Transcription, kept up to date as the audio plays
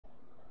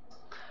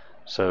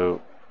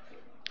So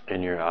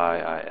in your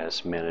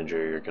IIS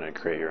manager, you're going to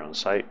create your own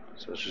site.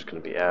 So it's just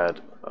going to be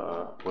add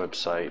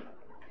website,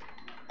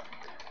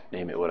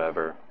 name it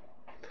whatever,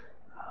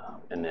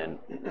 and then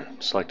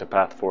select a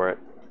path for it.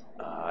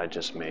 I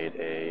just made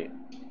a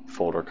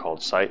folder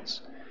called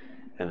sites,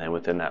 and then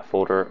within that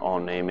folder I'll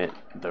name it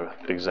the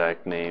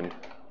exact name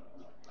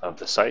of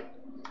the site.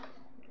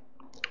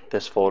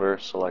 This folder,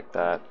 select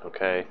that,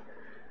 okay,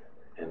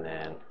 and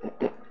then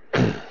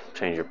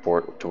change your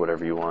port to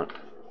whatever you want.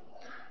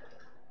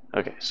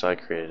 Okay, so I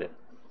created it.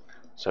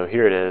 So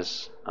here it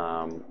is.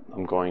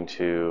 I'm going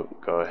to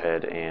go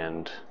ahead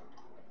and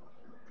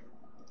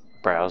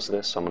browse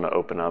this. So I'm going to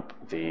open up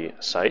the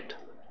site.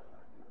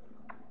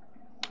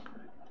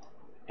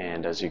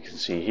 And as you can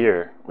see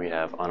here, we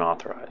have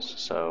unauthorized.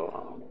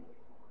 So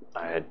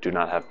I do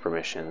not have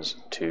permissions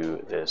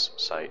to this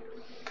site.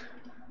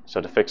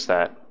 So to fix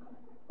that,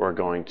 we're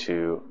going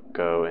to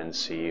go and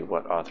see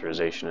what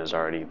authorization is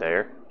already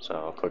there. So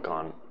I'll click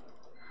on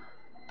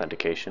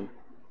authentication.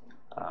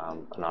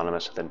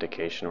 Anonymous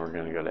authentication, we're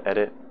going to go to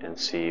edit and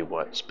see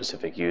what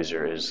specific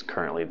user is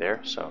currently there.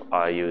 So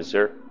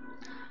iUser,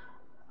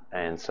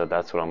 and so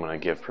that's what I'm going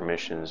to give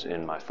permissions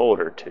in my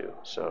folder to.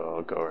 So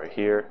I'll go right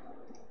here,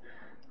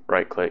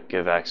 right click,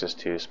 give access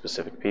to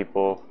specific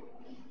people,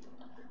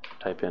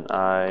 type in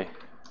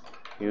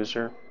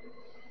iUser,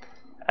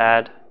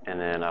 add, and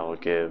then I will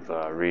give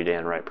read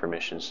and write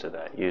permissions to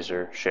that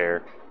user,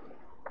 share.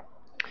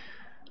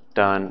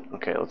 Done.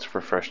 Okay, let's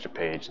refresh the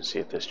page and see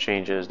if this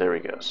changes. There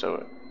we go.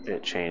 So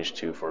it changed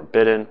to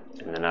forbidden,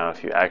 and then now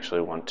if you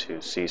actually want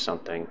to see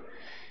something,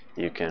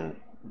 you can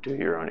do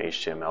your own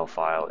HTML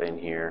file in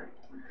here.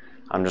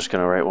 I'm just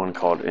going to write one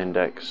called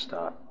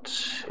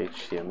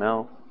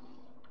index.html.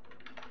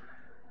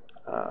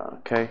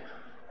 Okay,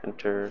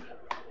 enter,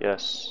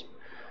 yes,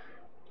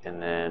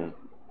 and then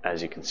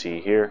as you can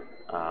see here,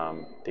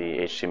 the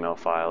HTML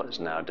file is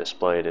now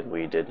displayed and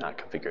we did not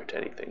configure it to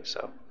anything,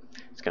 so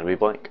it's going to be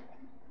blank.